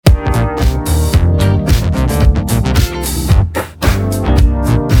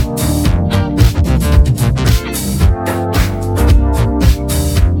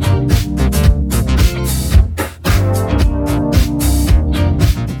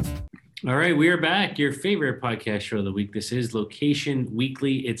All right, we are back. Your favorite podcast show of the week. This is Location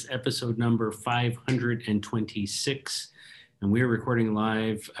Weekly. It's episode number 526, and we're recording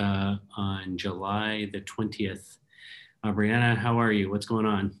live on July the 20th. Brianna, how are you? What's going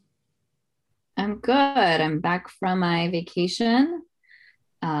on? I'm good. I'm back from my vacation.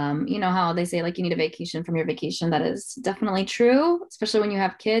 You know how they say like you need a vacation from your vacation. That is definitely true, especially when you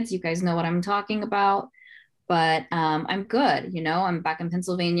have kids. You guys know what I'm talking about. But I'm good. I'm back in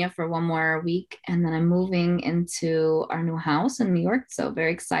Pennsylvania for one more week, and then I'm moving into our new house in New York. So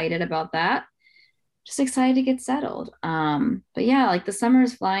very excited about that. Just excited to get settled. But yeah, like the summer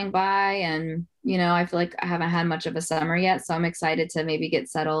is flying by, and I feel like I haven't had much of a summer yet. So I'm excited to maybe get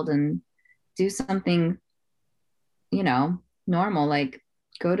settled and do something, normal, like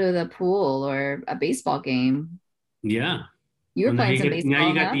go to the pool or a baseball game. Yeah. You were Well, playing some now you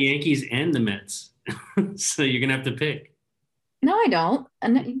baseball, got huh? the Yankees and the Mets, so you're gonna have to pick. No, I don't.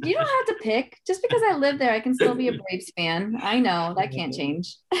 And you don't have to pick. Just because I live there, I can still be a Braves fan. I know that can't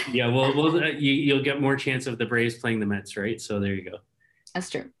change. Yeah, well, you'll get more chance of the Braves playing the Mets, right? So there you go. That's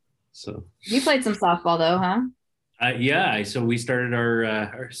true. So You played some softball though, huh? yeah, so we started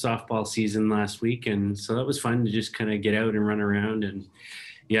our softball season last week, and so that was fun to just kind of get out and run around, and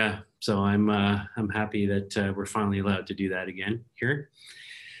yeah, so I'm happy that we're finally allowed to do that again here.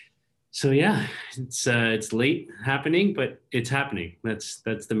 So yeah, it's late happening, but it's happening. That's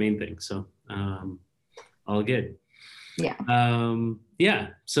the main thing. So all good. Yeah. Yeah,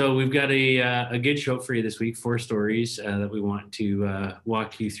 so we've got a good show for you this week. Four stories that we want to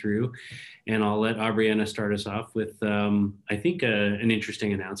walk you through, and I'll let Aubriana start us off with I think an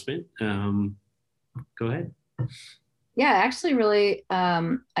interesting announcement. Go ahead. Yeah, actually, really,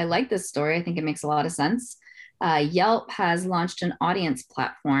 I like this story. I think it makes a lot of sense. Yelp has launched an audience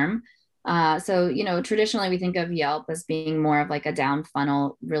platform. So, traditionally we think of Yelp as being more of like a down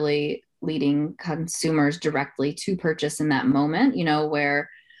funnel, really leading consumers directly to purchase in that moment, where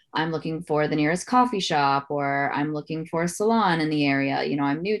I'm looking for the nearest coffee shop or I'm looking for a salon in the area,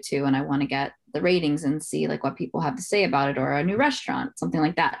 I'm new to and I want to get the ratings and see like what people have to say about it or a new restaurant, something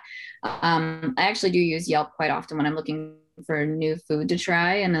like that. I actually do use Yelp quite often when I'm looking for new food to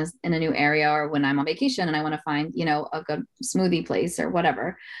try in a new area or when I'm on vacation and I want to find, a good smoothie place or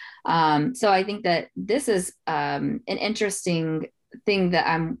whatever. So I think that this is an interesting thing that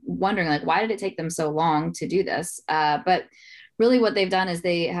I'm wondering, like, why did it take them so long to do this? But really what they've done is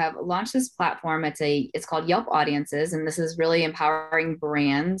they have launched this platform. It's called Yelp Audiences, and this is really empowering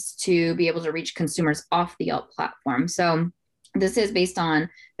brands to be able to reach consumers off the Yelp platform. So this is based on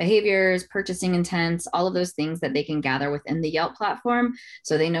behaviors, purchasing intents, all of those things that they can gather within the Yelp platform.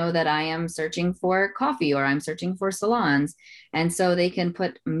 So they know that I am searching for coffee or I'm searching for salons. And so they can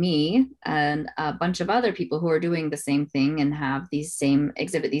put me and a bunch of other people who are doing the same thing and have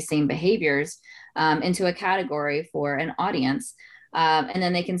exhibit these same behaviors into a category for an audience. And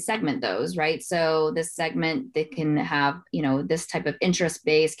then they can segment those, right? So this segment, they can have, this type of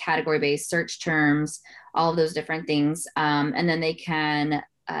interest-based, category-based search terms, all of those different things. And then they can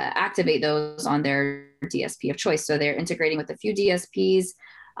activate those on their DSP of choice. So they're integrating with a few DSPs,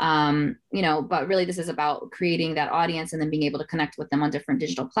 but really this is about creating that audience and then being able to connect with them on different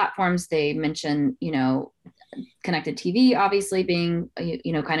digital platforms. They mention, connected TV, obviously being,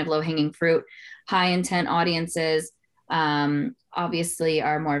 kind of low hanging fruit. High intent audiences obviously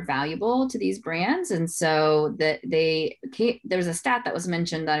are more valuable to these brands. And so there's a stat that was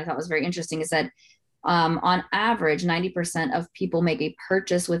mentioned that I thought was very interesting. It said, on average, 90% of people make a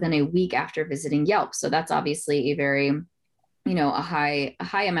purchase within a week after visiting Yelp. So that's obviously a very, a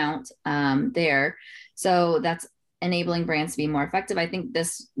high amount there. So that's enabling brands to be more effective. I think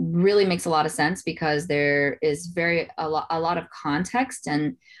this really makes a lot of sense because there is a lot of context.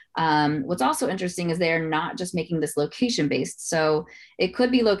 And what's also interesting is they're not just making this location based. So it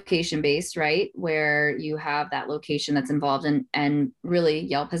could be location based, right? Where you have that location that's involved and really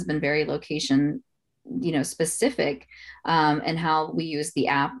Yelp has been very location specific and how we use the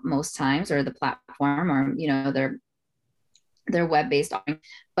app most times or the platform or their web-based offering.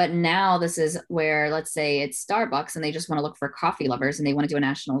 But now this is where, let's say it's Starbucks and they just want to look for coffee lovers and they want to do a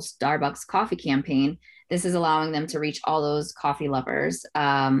national Starbucks coffee campaign. This is allowing them to reach all those coffee lovers,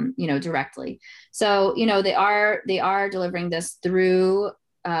 directly. So, they are delivering this through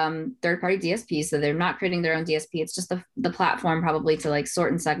third-party DSPs. So they're not creating their own DSP. It's just the platform probably to like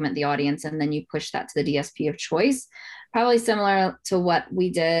sort and segment the audience. And then you push that to the DSP of choice, probably similar to what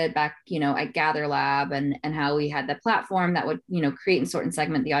we did back, at Gather Lab and how we had the platform that would, create and sort and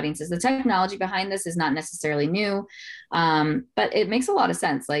segment the audiences. The technology behind this is not necessarily new, but it makes a lot of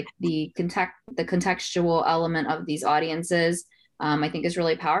sense. Like the contextual element of these audiences I think is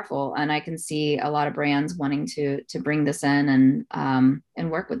really powerful. And I can see a lot of brands wanting to bring this in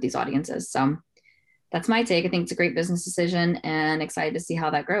and work with these audiences. So that's my take. I think it's a great business decision and excited to see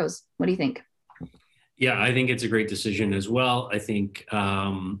how that grows. What do you think? Yeah, I think it's a great decision as well. I think,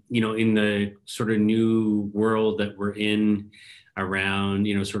 in the sort of new world that we're in around,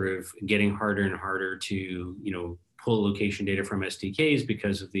 sort of getting harder and harder to, pull location data from SDKs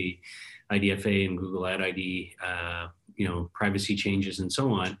because of the IDFA and Google Ad ID, privacy changes and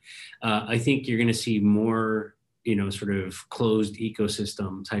so on. I think you're going to see more sort of closed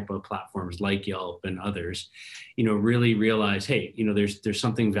ecosystem type of platforms like Yelp and others, really realize, hey, there's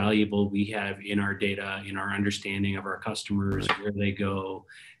something valuable we have in our data, in our understanding of our customers, where they go,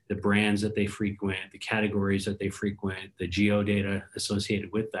 the brands that they frequent, the categories that they frequent, the geo data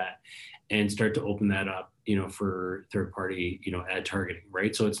associated with that, and start to open that up, for third party, ad targeting,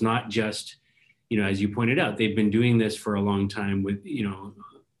 right? So it's not just, as you pointed out, they've been doing this for a long time with,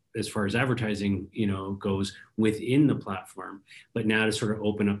 as far as advertising, goes within the platform, but now to sort of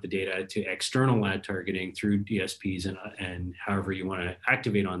open up the data to external ad targeting through DSPs and however you want to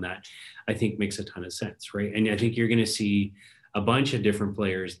activate on that, I think makes a ton of sense, right? And I think you're going to see a bunch of different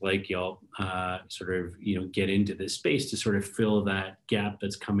players like Yelp sort of, get into this space to sort of fill that gap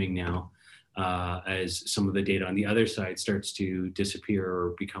that's coming now as some of the data on the other side starts to disappear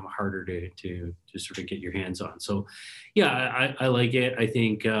or become harder to sort of get your hands on. So, yeah, I like it. I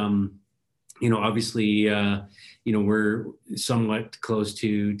think, obviously, we're somewhat close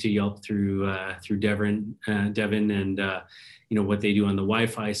to Yelp through Devin, and what they do on the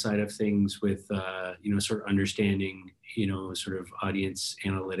Wi-Fi side of things with sort of understanding sort of audience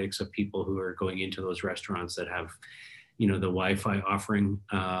analytics of people who are going into those restaurants that have the Wi-Fi offering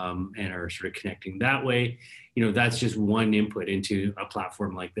and are sort of connecting that way. That's just one input into a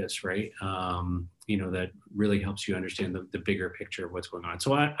platform like this, right? That really helps you understand the bigger picture of what's going on.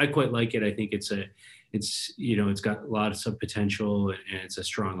 So I quite like it. I think it's got lots of potential, and it's a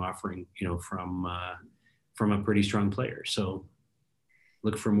strong offering, from a pretty strong player. So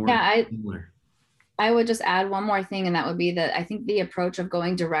look for more. Yeah, I would just add one more thing, and that would be that I think the approach of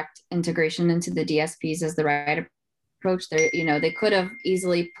going direct integration into the DSPs is the right approach. They could have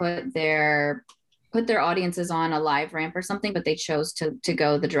easily put their audiences on a live ramp or something, but they chose to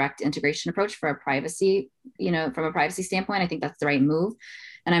go the direct integration approach for a privacy, from a privacy standpoint. I think that's the right move.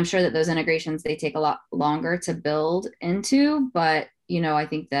 And I'm sure that those integrations, they take a lot longer to build into, but, I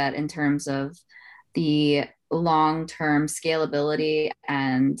think that in terms of the long-term scalability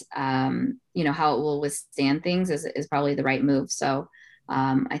and, how it will withstand things is probably the right move. So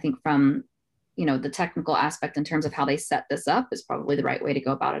I think from, the technical aspect in terms of how they set this up is probably the right way to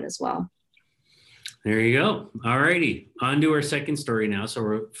go about it as well. There you go. All righty. On to our second story now. So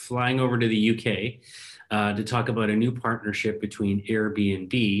we're flying over to the UK to talk about a new partnership between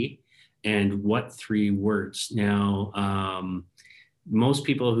Airbnb and What3Words. Now, most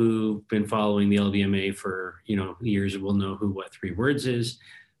people who've been following the LBMA for years will know who What3Words is.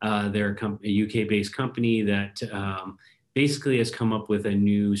 They're a UK-based company that basically has come up with a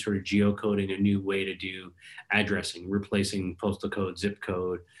new sort of geocoding, a new way to do addressing, replacing postal code, zip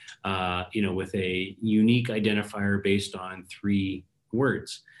code, with a unique identifier based on 3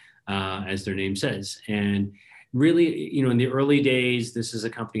 words, as their name says. And really, in the early days, this is a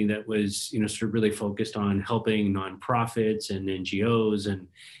company that was, sort of really focused on helping nonprofits and NGOs and,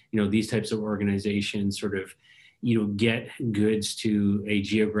 these types of organizations sort of, get goods to a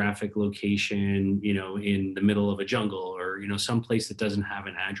geographic location, in the middle of a jungle or, some place that doesn't have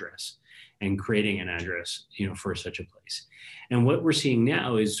an address, and creating an address, for such a place. And what we're seeing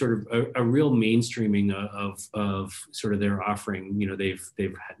now is sort of a real mainstreaming of sort of their offering.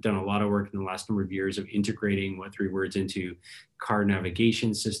 They've done a lot of work in the last number of years of integrating What3Words into car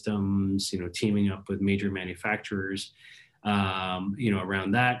navigation systems, teaming up with major manufacturers,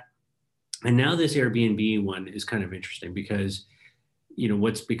 around that. And now this Airbnb one is kind of interesting because,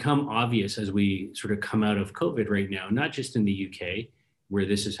 what's become obvious as we sort of come out of COVID right now, not just in the UK where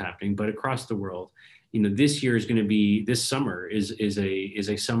this is happening, but across the world, this year is going to be, this summer is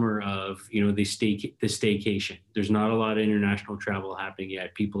a summer of, the staycation. There's not a lot of international travel happening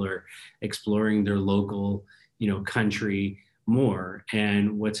yet. People are exploring their local, country more.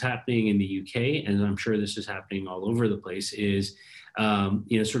 And what's happening in the UK, and I'm sure this is happening all over the place, is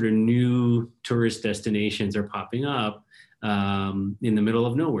sort of new tourist destinations are popping up in the middle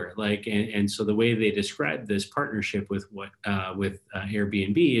of nowhere. And so the way they describe this partnership with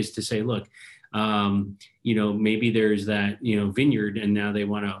Airbnb is to say, look, maybe there's that, vineyard, and now they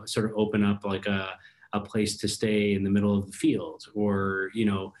want to sort of open up like a place to stay in the middle of the field, or,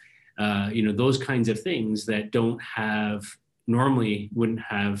 those kinds of things that don't have normally wouldn't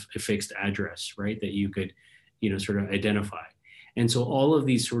have a fixed address, right? That you could, sort of identify. And so all of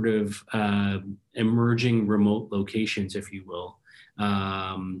these sort of emerging remote locations, if you will,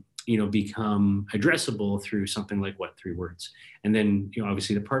 become addressable through something like What Three Words. And then,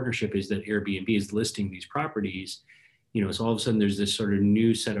 obviously the partnership is that Airbnb is listing these properties, so all of a sudden there's this sort of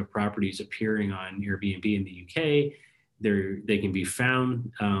new set of properties appearing on Airbnb in the UK. They can be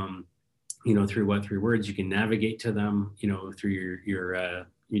found, through What Three Words. You can navigate to them, through your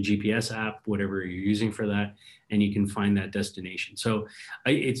GPS app, whatever you're using for that, and you can find that destination. So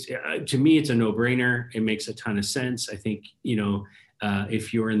it's to me, it's a no-brainer. It makes a ton of sense. I think,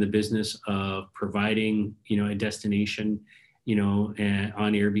 if you're in the business of providing, a destination, on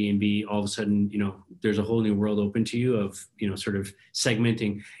Airbnb, all of a sudden, there's a whole new world open to you of, sort of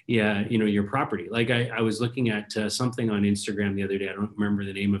segmenting, your property. Like I was looking at something on Instagram the other day. I don't remember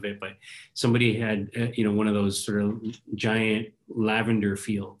the name of it, but somebody had, one of those sort of giant lavender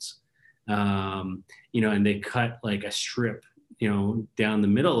fields, and they cut like a strip, down the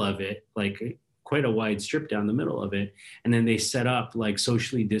middle of it, like quite a wide strip down the middle of it. And then they set up like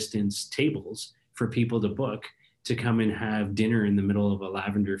socially distanced tables for people to book to come and have dinner in the middle of a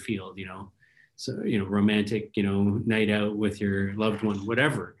lavender field, so, romantic, night out with your loved one,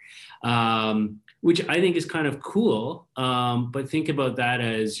 whatever, which I think is kind of cool. But think about that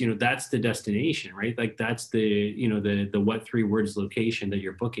as, that's the destination, right? Like that's the, the What Three Words location that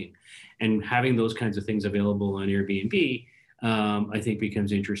you're booking, and having those kinds of things available on Airbnb, I think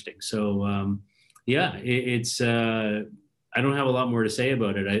becomes interesting. So, it's, I don't have a lot more to say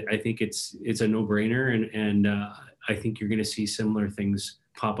about it. I think it's a no-brainer, and I think you're going to see similar things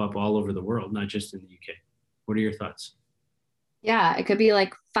pop up all over the world, not just in the UK. What are your thoughts? Yeah, it could be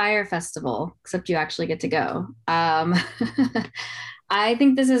like Fire Festival, except you actually get to go. I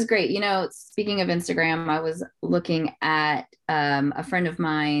think this is great. Speaking of Instagram, I was looking at a friend of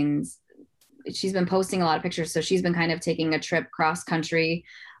mine's. She's been posting a lot of pictures, so she's been kind of taking a trip cross country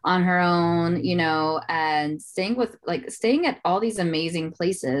on her own, and staying at all these amazing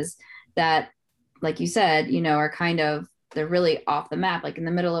places that, like you said, are kind of, they're really off the map, like in the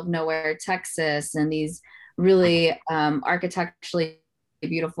middle of nowhere, Texas, and these really architecturally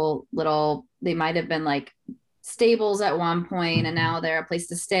beautiful little, they might have been like stables at one point, and now they're a place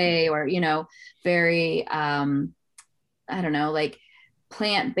to stay, or, very, I don't know, like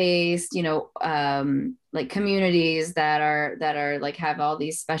plant-based, like communities that are like have all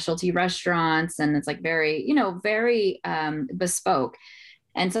these specialty restaurants, and it's like very, very bespoke.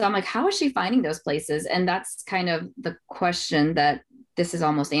 And so I'm like, how is she finding those places? And that's kind of the question that this is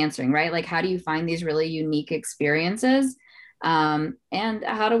almost answering, right? Like, how do you find these really unique experiences? And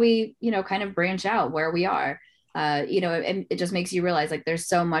how do we, kind of branch out where we are? It just makes you realize like there's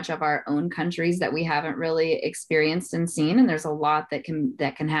so much of our own countries that we haven't really experienced and seen. And there's a lot that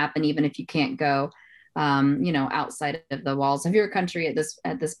can happen even if you can't go, outside of the walls of your country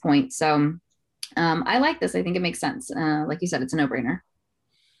at this point. So I like this. I think it makes sense. Like you said, it's a no-brainer.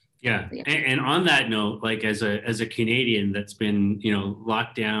 Yeah. And on that note, like as a Canadian that's been,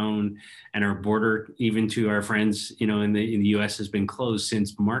 locked down, and our border, even to our friends, in the US, has been closed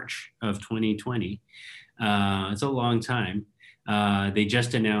since March of 2020. It's a long time. They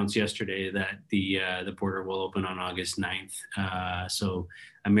just announced yesterday that the border will open on August 9th. So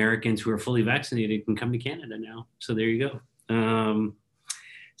Americans who are fully vaccinated can come to Canada now. So there you go.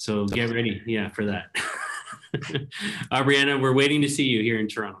 So get ready, for that. Brianna, we're waiting to see you here in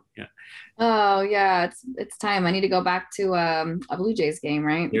Toronto. Yeah. Oh yeah, it's time. I need to go back to a Blue Jays game,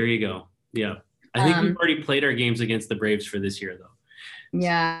 right? There you go. Yeah. I think we've already played our games against the Braves for this year, though.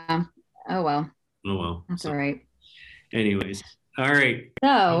 Yeah. Oh well. Oh well. That's all right. Anyways. All right.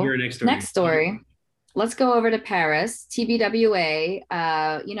 So next story. Let's go over to Paris, TBWA.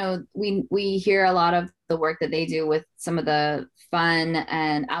 We hear a lot of the work that they do with some of the fun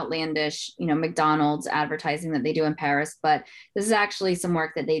and outlandish, McDonald's advertising that they do in Paris. But this is actually some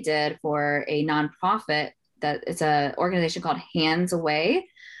work that they did for a nonprofit that it's an organization called Hands Away.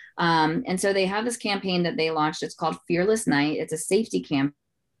 And so they have this campaign that they launched. It's called Fearless Night. It's a safety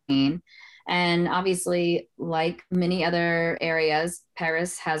campaign. And obviously, like many other areas,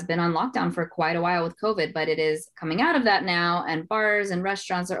 Paris has been on lockdown for quite a while with COVID, but it is coming out of that now, and bars and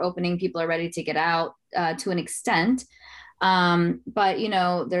restaurants are opening. People are ready to get out to an extent. But,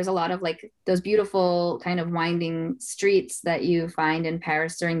 there's a lot of like those beautiful kind of winding streets that you find in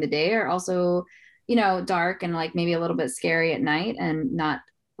Paris during the day are also, dark and like maybe a little bit scary at night and not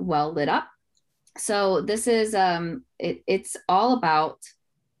well lit up. So this is, it's all about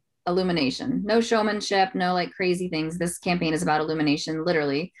illumination, no showmanship, no like crazy things. This campaign is about illumination,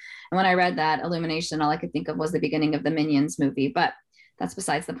 literally. And when I read that illumination, all I could think of was the beginning of the Minions movie, but that's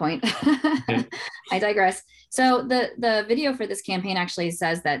besides the point. Yeah. I digress. So the video for this campaign actually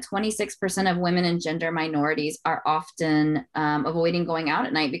says that 26% of women and gender minorities are often avoiding going out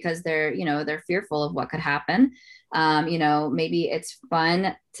at night because they're fearful of what could happen. Maybe it's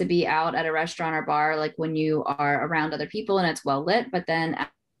fun to be out at a restaurant or bar, like when you are around other people and it's well lit, but then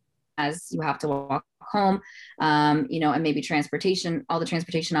as you have to walk home, and maybe transportation, all the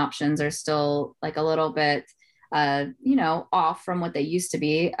transportation options are still like a little bit off from what they used to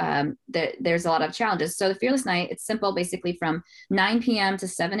be. There's a lot of challenges. So the Fearless Night, it's simple, basically from 9 p.m. to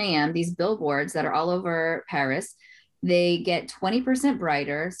 7 a.m. These billboards that are all over Paris, they get 20%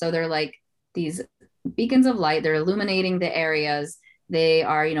 brighter. So they're like these beacons of light. They're illuminating the areas. They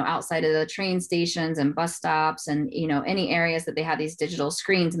are, outside of the train stations and bus stops and, any areas that they have these digital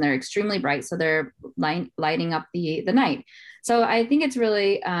screens, and they're extremely bright. So they're lighting up the night. So I think it's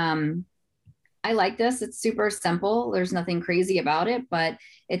really, I like this. It's super simple. There's nothing crazy about it, but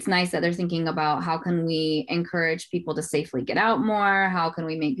it's nice that they're thinking about how can we encourage people to safely get out more? How can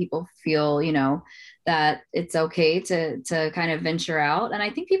we make people feel, that it's okay to kind of venture out? And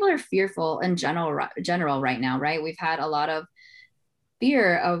I think people are fearful in general right now, right? We've had a lot of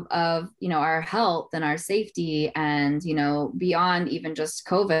fear of our health and our safety, and beyond even just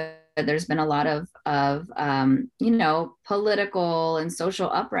COVID, there's been a lot of political and social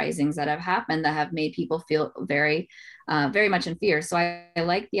uprisings that have happened that have made people feel very very much in fear. So I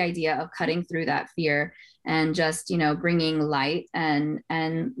like the idea of cutting through that fear and just bringing light and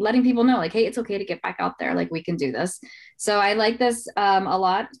letting people know, like, hey, it's okay to get back out there, like we can do this. So I like this a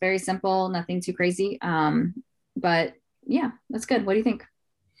lot. It's very simple, nothing too crazy, but yeah, that's good. What do you think?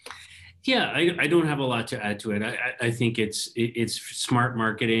 Yeah, I don't have a lot to add to it. I think it's smart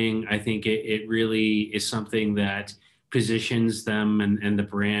marketing. I think it really is something that positions them and the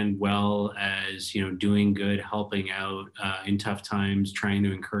brand well as, doing good, helping out in tough times, trying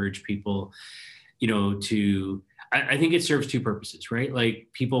to encourage people, I think it serves two purposes, right? Like,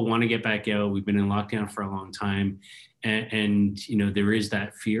 people want to get back out. We've been in lockdown for a long time. And there is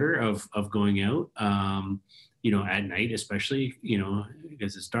that fear of going out. At night, especially,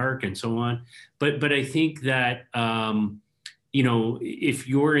 because it's dark and so on. But I think that, if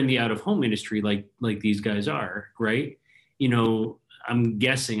you're in the out of home industry, like these guys are, right? I'm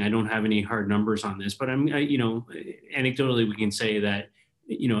guessing, I don't have any hard numbers on this, but anecdotally, we can say that,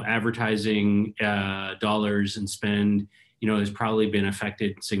 advertising dollars and spend, has probably been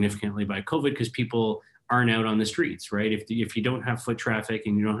affected significantly by COVID because people aren't out on the streets, right? If you don't have foot traffic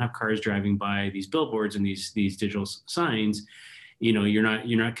and you don't have cars driving by these billboards and these digital signs, you're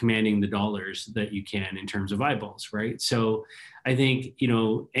not commanding the dollars that you can in terms of eyeballs, right? So I think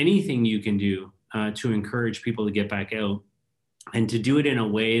anything you can do to encourage people to get back out and to do it in a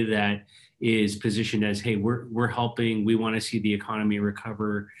way that is positioned as, hey, we're helping, we want to see the economy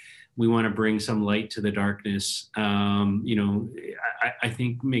recover, we want to bring some light to the darkness, I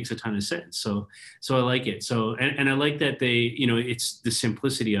think makes a ton of sense. So I like it. So, and I like that they, it's the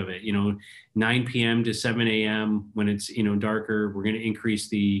simplicity of it, 9 p.m. to 7 a.m. when it's, darker, we're going to increase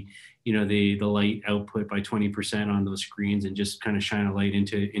the light output by 20% on those screens and just kind of shine a light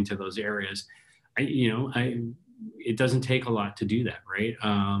into those areas. It doesn't take a lot to do that, right?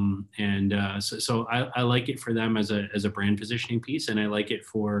 So I like it for them as a brand positioning piece, and I like it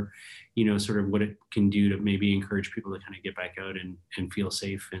for, sort of what it can do to maybe encourage people to kind of get back out and feel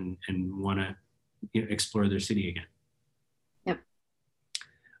safe and want to explore their city again. Yep.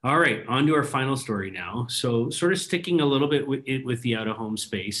 All right, on to our final story now. So sort of sticking a little bit with the out of home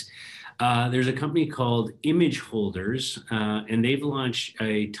space. There's a company called Image Holders, and they've launched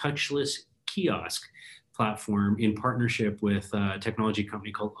a touchless kiosk platform in partnership with a technology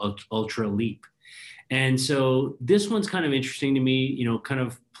company called Ultraleap. And so this one's kind of interesting to me, kind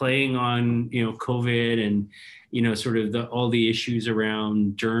of playing on, COVID and, sort of all the issues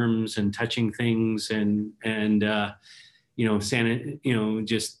around germs and touching things and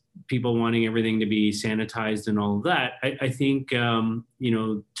just people wanting everything to be sanitized and all of that. I think,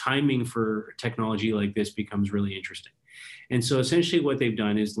 timing for technology like this becomes really interesting. And so essentially what they've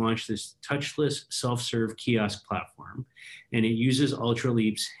done is launch this touchless self-serve kiosk platform, and it uses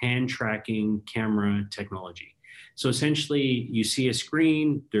Ultraleap's hand tracking camera technology. So essentially you see a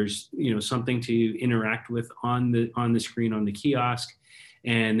screen, there's something to interact with on the screen on the kiosk,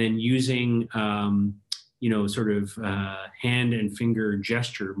 and then using sort of hand and finger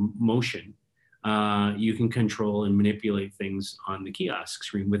gesture motion, you can control and manipulate things on the kiosk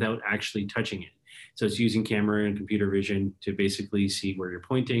screen without actually touching it. So it's using camera and computer vision to basically see where you're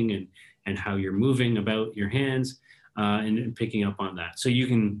pointing and how you're moving about your hands and picking up on that. So you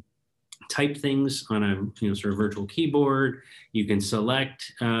can type things on a sort of virtual keyboard. You can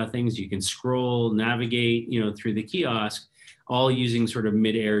select things. You can scroll, navigate through the kiosk, all using sort of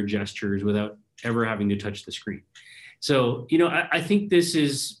mid-air gestures without ever having to touch the screen. So I think this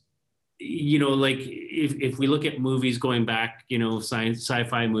is like if we look at movies going back,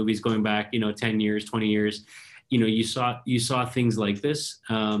 sci-fi movies going back 10 years, 20 years, you saw things like this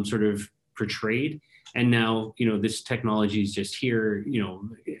sort of portrayed. And now, this technology is just here.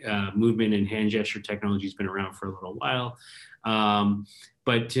 Movement and hand gesture technology has been around for a little while.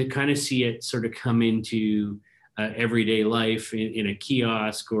 But to kind of see it sort of come into everyday life in a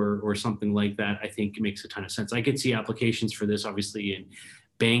kiosk or something like that, I think makes a ton of sense. I could see applications for this, obviously, in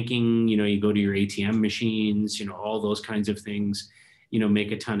banking. You go to your ATM machines, all those kinds of things,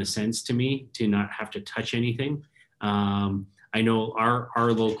 make a ton of sense to me to not have to touch anything. I know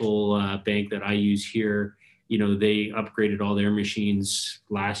our local bank that I use here, they upgraded all their machines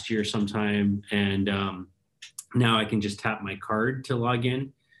last year sometime. And now I can just tap my card to log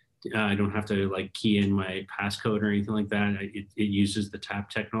in. I don't have to like key in my passcode or anything like that. It uses the tap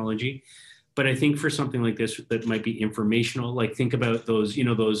technology. But I think for something like this that might be informational, like think about those,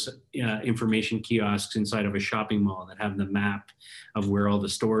 those information kiosks inside of a shopping mall that have the map of where all the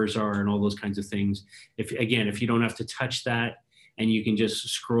stores are and all those kinds of things. If you don't have to touch that and you can just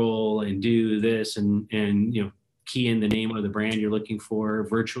scroll and do this and key in the name of the brand you're looking for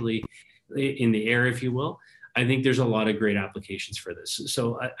virtually in the air, if you will, I think there's a lot of great applications for this.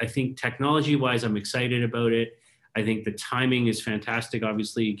 So I think technology-wise, I'm excited about it. I think the timing is fantastic,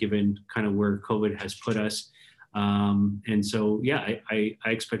 obviously, given kind of where COVID has put us. And so, yeah, I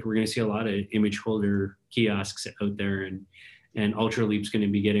expect we're going to see a lot of image holder kiosks out there, and Ultraleap's going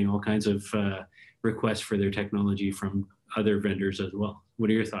to be getting all kinds of requests for their technology from other vendors as well. What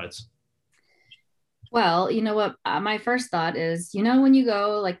are your thoughts? Well, you know what? My first thought is, when you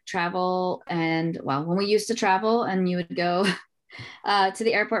go like travel when we used to travel and you would go to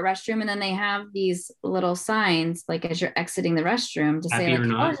the airport restroom, and then they have these little signs like as you're exiting the restroom to say like,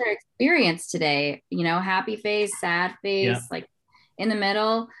 how was your experience today? Happy face, sad face, like in the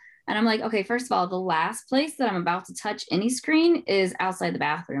middle. And I'm like, okay, first of all, the last place that I'm about to touch any screen is outside the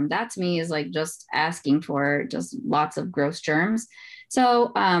bathroom. That to me is like just asking for just lots of gross germs.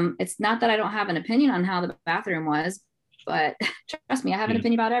 So it's not that I don't have an opinion on how the bathroom was, but trust me, I have an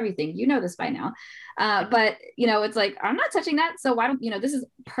opinion about everything. You know this by now. But, it's like, I'm not touching that. So why don't, this is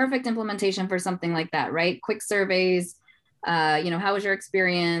perfect implementation for something like that, right? Quick surveys, how was your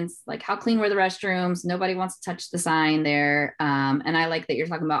experience? Like, how clean were the restrooms? Nobody wants to touch the sign there. And I like that you're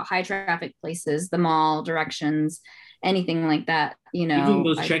talking about high traffic places, the mall, directions, anything like that, Even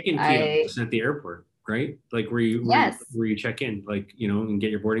those check-in kiosks at the airport, right? Like where you check in, like, and get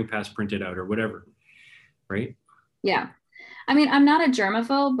your boarding pass printed out or whatever, right? Yeah. I mean, I'm not a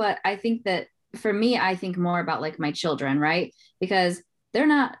germaphobe, but I think that for me, I think more about like my children, right? Because they're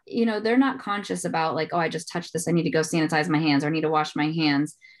not conscious about like, oh, I just touched this. I need to go sanitize my hands or I need to wash my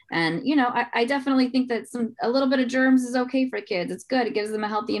hands. And, I definitely think that a little bit of germs is okay for kids. It's good. It gives them a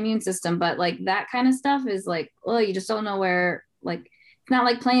healthy immune system. But like that kind of stuff is like, well, you just don't know where, like, it's not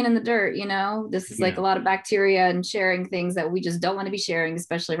like playing in the dirt, this is like a lot of bacteria and sharing things that we just don't want to be sharing,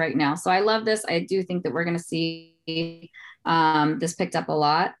 especially right now. So I love this. I do think that we're going to see this picked up a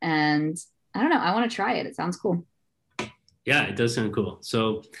lot, and I don't know, I want to try it. It sounds cool. Yeah, it does sound cool.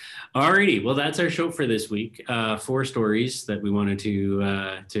 So, alrighty. Well, that's our show for this week. 4 stories that we wanted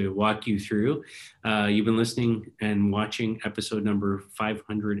to walk you through. You've been listening and watching episode number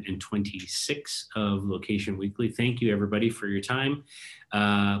 526 of Location Weekly. Thank you, everybody, for your time.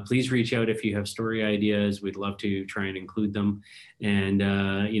 Please reach out if you have story ideas. We'd love to try and include them. And,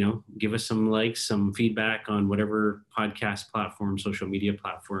 give us some likes, some feedback on whatever podcast platform, social media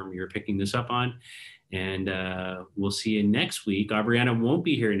platform you're picking this up on. And we'll see you next week. Aubriana won't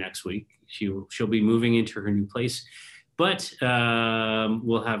be here next week. She'll be moving into her new place. But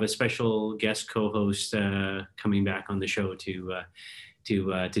we'll have a special guest co-host coming back on the show to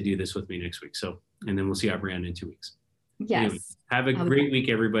do this with me next week. So, and then we'll see Aubriana in 2 weeks. Yes. Anyway, have a great week,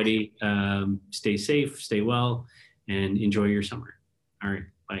 everybody. Stay safe, stay well, and enjoy your summer. All right.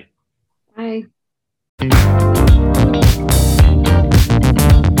 Bye. Bye.